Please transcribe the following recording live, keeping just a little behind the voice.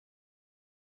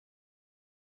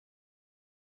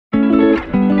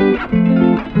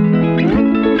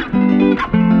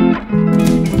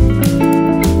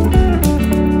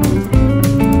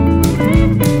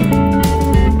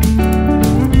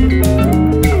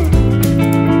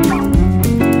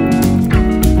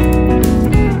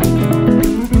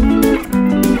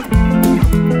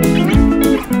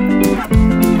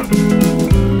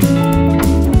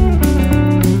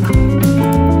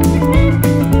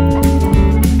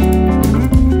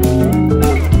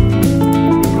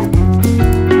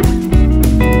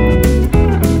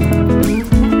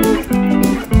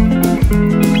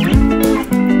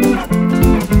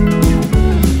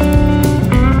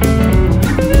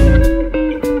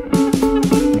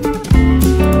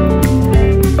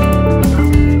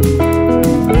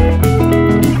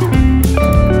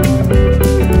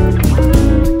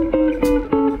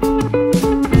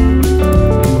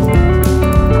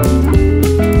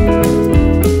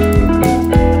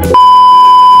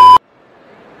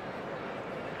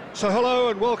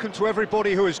welcome to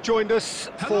everybody who has joined us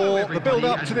for the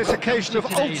build-up to this occasion of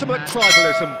ultimate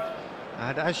tribalism.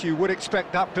 And as you would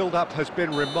expect, that build-up has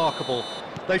been remarkable.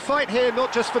 They fight here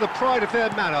not just for the pride of their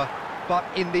manor, but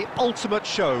in the ultimate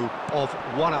show of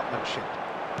one-upmanship.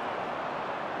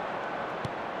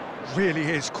 Really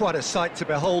is quite a sight to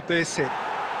behold this. It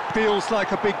feels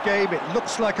like a big game, it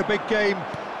looks like a big game.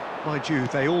 Mind you,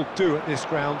 they all do at this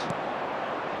ground.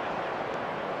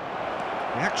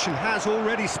 The action has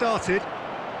already started.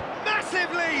 Massive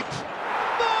leap!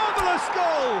 Marvellous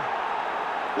goal!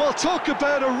 Well, talk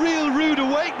about a real rude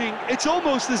awakening. It's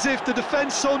almost as if the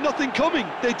defence saw nothing coming.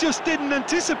 They just didn't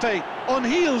anticipate. On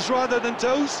heels rather than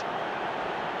toes.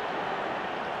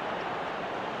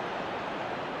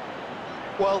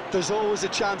 Well, there's always a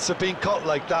chance of being caught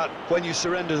like that when you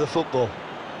surrender the football.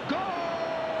 Goal!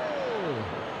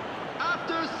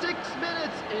 After 6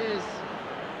 minutes is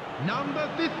number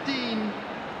 15,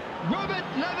 Robert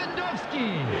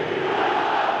Lewandowski.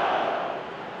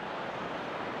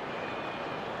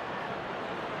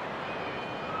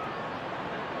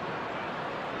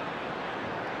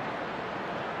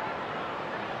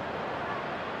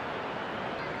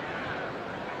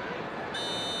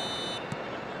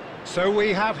 So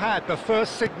we have had the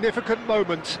first significant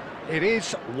moment. It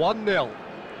is 1-0.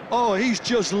 Oh, he's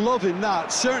just loving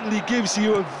that. Certainly gives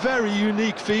you a very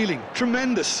unique feeling.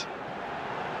 Tremendous.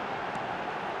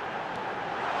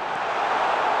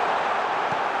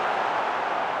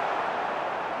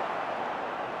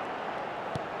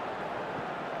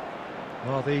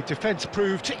 Well, the defence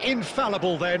proved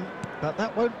infallible then, but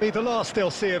that won't be the last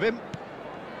they'll see of him.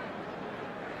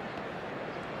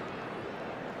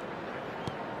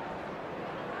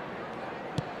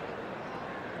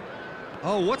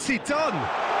 Oh, what's he done?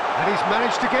 And he's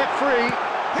managed to get free.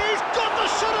 He's got the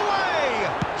shot away!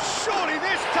 Surely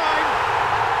this time,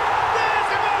 there's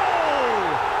a goal!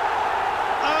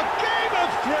 A game of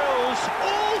thrills,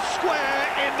 all square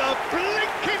in the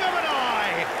blinking of an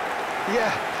eye! Yeah,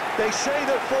 they say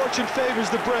that fortune favours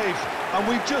the brave, and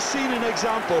we've just seen an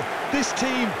example. This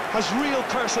team has real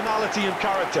personality and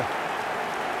character.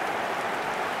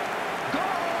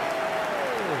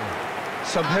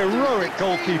 Some heroic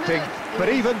goalkeeping, but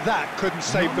even that couldn't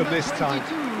save them this time.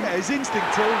 Yeah, his instinct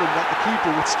told him that the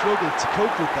keeper would struggle to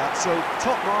cope with that, so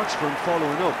top marks for him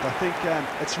following up. I think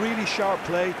it's really sharp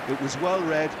play, it was well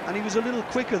read, and he was a little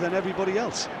quicker than everybody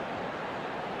else.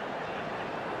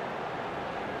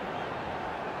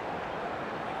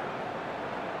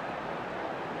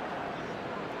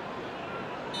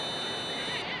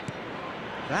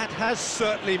 That has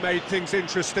certainly made things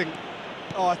interesting.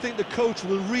 Oh, I think the coach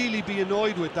will really be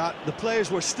annoyed with that. The players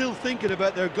were still thinking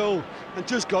about their goal and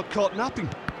just got caught napping.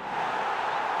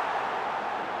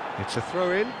 It's a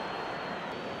throw-in.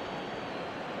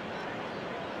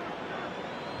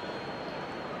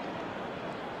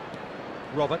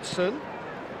 Robertson.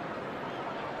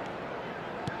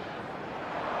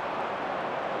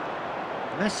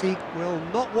 Messi will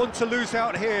not want to lose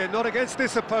out here, not against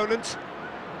this opponent.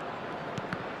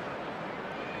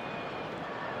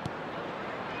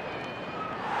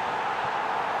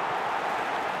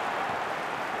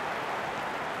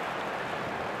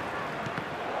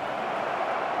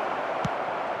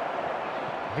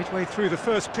 Midway through the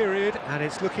first period, and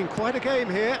it's looking quite a game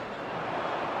here.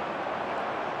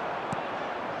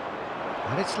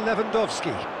 And it's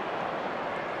Lewandowski.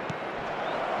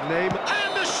 Name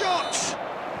and a shot!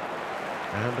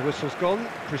 And the whistle's gone,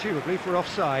 presumably for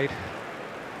offside.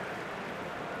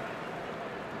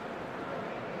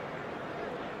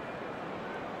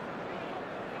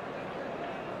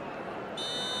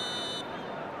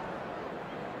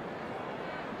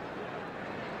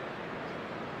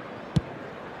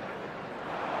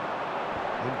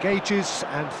 Engages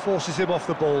and forces him off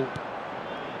the ball.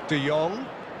 De Jong.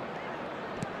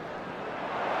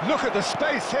 Look at the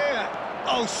space here.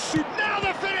 Oh, shoot, now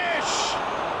the finish!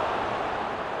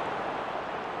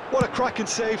 What a cracking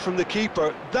save from the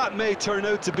keeper. That may turn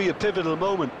out to be a pivotal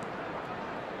moment.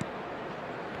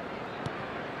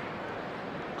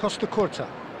 Costa Curta.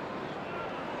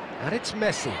 And it's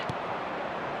Messi.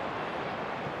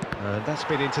 And that's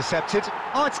been intercepted.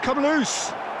 Oh, it's come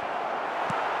loose!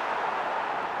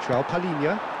 João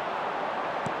Palhinha.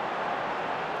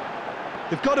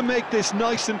 They've got to make this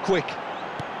nice and quick.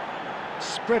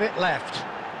 Spread it left.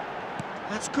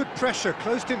 That's good pressure,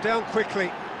 closed him down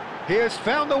quickly. He has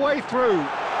found the way through.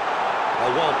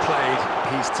 Oh, well played.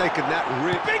 He's taken that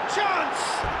big chance!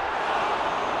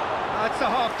 That's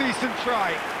a half-decent try.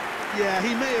 Yeah,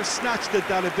 he may have snatched at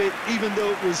that a bit, even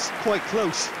though it was quite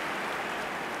close.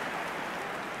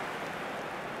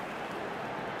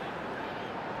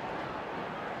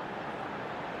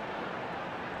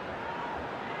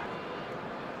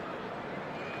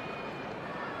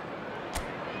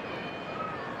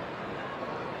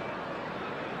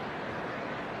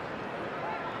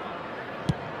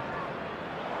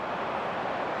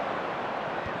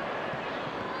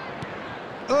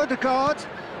 Odegaard.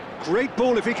 Great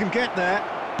ball if he can get there.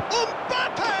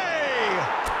 Mbape!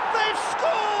 They've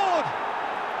scored!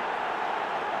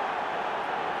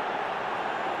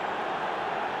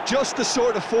 Just the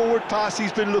sort of forward pass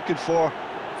he's been looking for.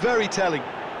 Very telling.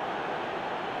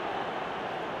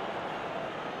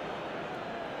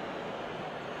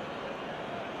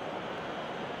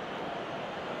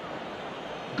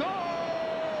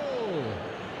 Goal!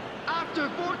 After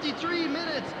 43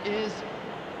 minutes is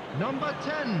number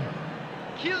 10,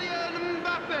 Kylian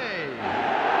Mbappe.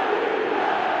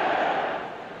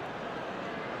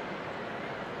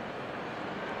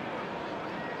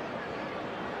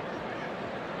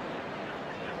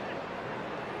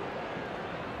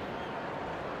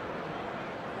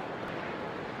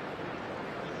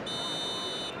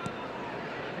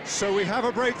 So we have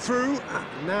a breakthrough.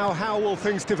 Now how will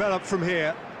things develop from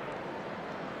here?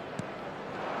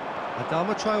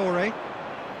 Adama Traore.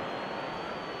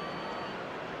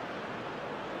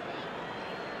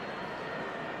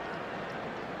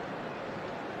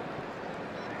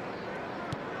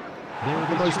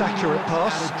 The most accurate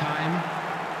pass.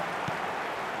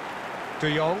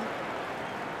 De Jong.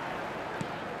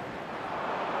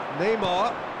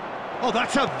 Neymar. Oh,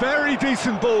 that's a very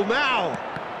decent ball now.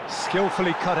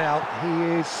 Skillfully cut out.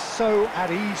 He is so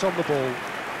at ease on the ball.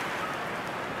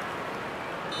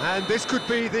 And this could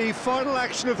be the final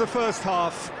action of the first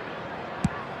half.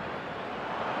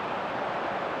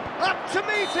 Up to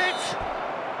meet it!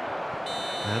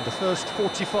 And the first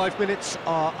 45 minutes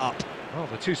are up. Well,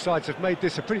 the two sides have made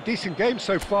this a pretty decent game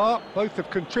so far. Both have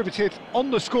contributed on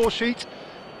the score sheet.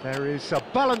 There is a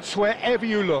balance wherever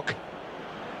you look.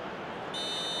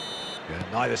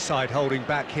 Neither side holding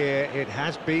back here. It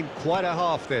has been quite a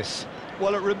half, this.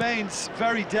 Well, it remains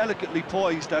very delicately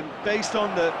poised, and based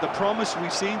on the promise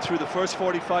we've seen through the first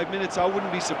 45 minutes, I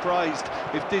wouldn't be surprised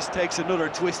if this takes another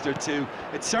twist or two.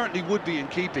 It certainly would be in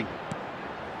keeping.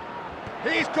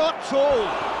 He's got tall.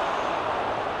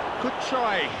 Good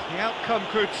try. The outcome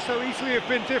could so easily have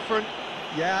been different.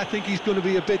 Yeah, I think he's going to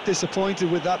be a bit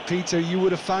disappointed with that, Peter. You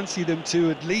would have fancied him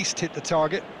to at least hit the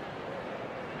target.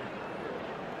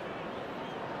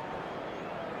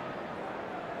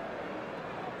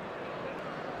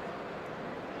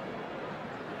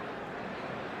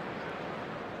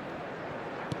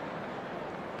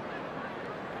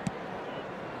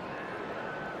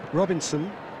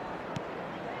 Robinson.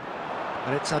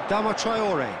 And it's Adama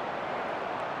Traore.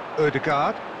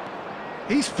 Odegaard.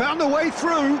 He's found a way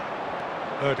through.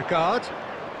 Odegaard.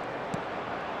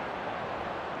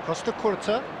 Costa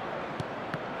Curta.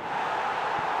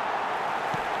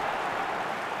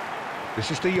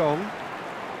 This is De Jong.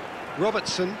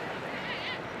 Robertson.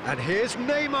 And here's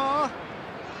Neymar.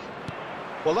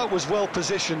 Well, that was well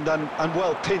positioned and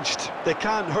well pinched. They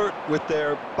can't hurt with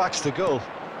their backs to goal.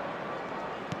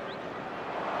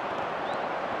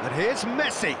 And here's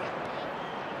Messi.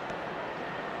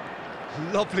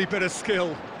 Lovely bit of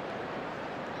skill.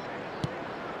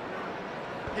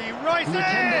 He rises! The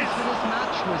attendance for this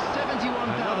match was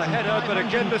 71,000. Another header, but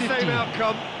again the same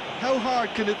outcome. How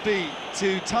hard can it be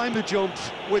to time a jump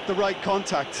with the right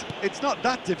contact? It's not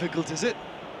that difficult, is it?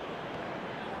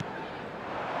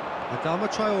 Adama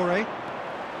Traore.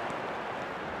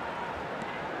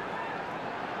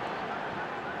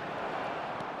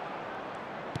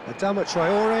 Adama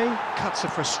Traore cuts a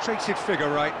frustrated figure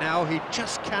right now. He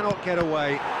just cannot get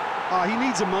away. He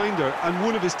needs a minder, and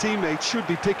one of his teammates should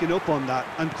be picking up on that,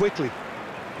 and quickly.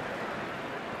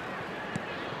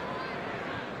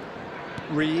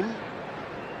 Ream.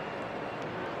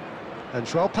 And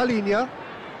João Palhinha.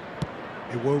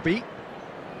 Iwobi.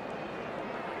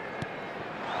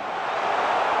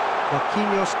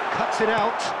 Marquinhos cuts it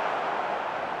out.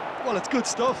 Well, it's good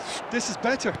stuff. This is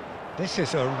better. This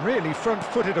is a really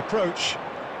front-footed approach.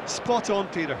 Spot on,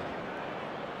 Peter.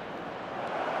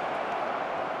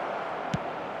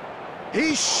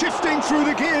 He's shifting through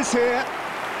the gears here.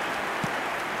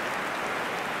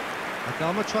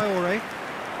 Adama Traore.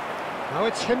 Now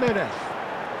it's Jimenez.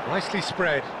 Nicely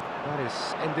spread. That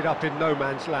has ended up in no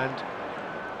man's land.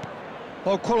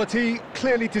 Well, quality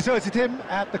clearly deserted him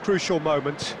at the crucial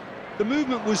moment. The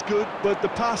movement was good, but the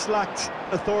pass lacked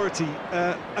authority,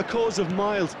 a cause of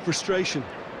mild frustration.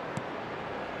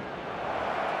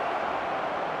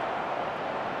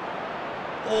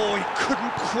 Oh, he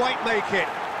couldn't quite make it.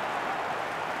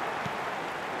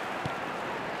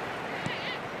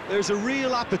 There's a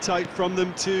real appetite from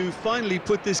them to finally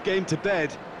put this game to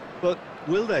bed, but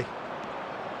will they?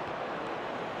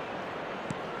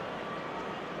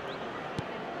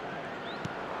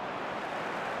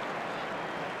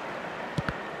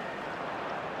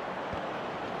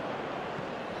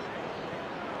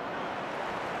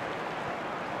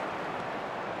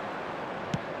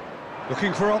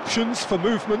 Looking for options for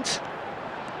movement.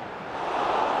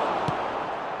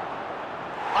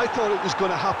 I thought it was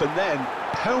going to happen then.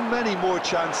 How many more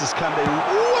chances can they...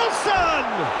 Wilson!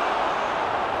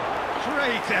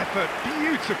 Great effort,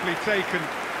 beautifully taken.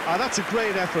 That's a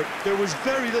great effort. There was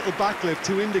very little backlift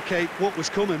to indicate what was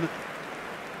coming.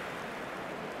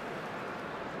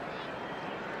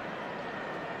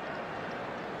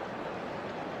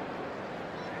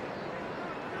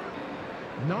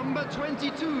 Number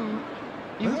 22.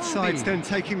 Both sides then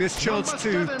taking this chance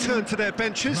to turn to their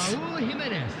benches. Raúl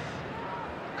Jiménez.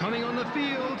 Coming on the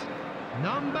field,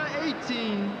 number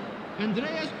 18,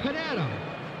 Andreas Pereira.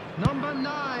 Number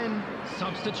 9,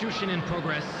 substitution in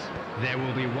progress. There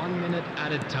will be 1 minute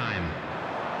added time.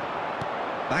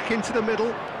 Back into the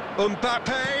middle,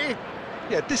 Mbape!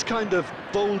 Yeah, this kind of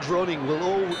bold running will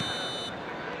all...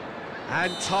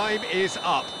 And time is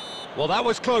up. Well, that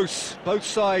was close. Both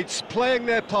sides playing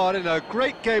their part in a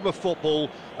great game of football.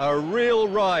 A real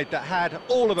ride that had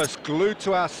all of us glued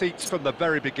to our seats from the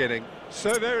very beginning.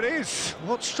 So there it is.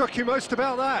 What struck you most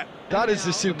about that? That is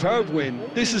a superb win.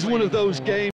 This is one of those games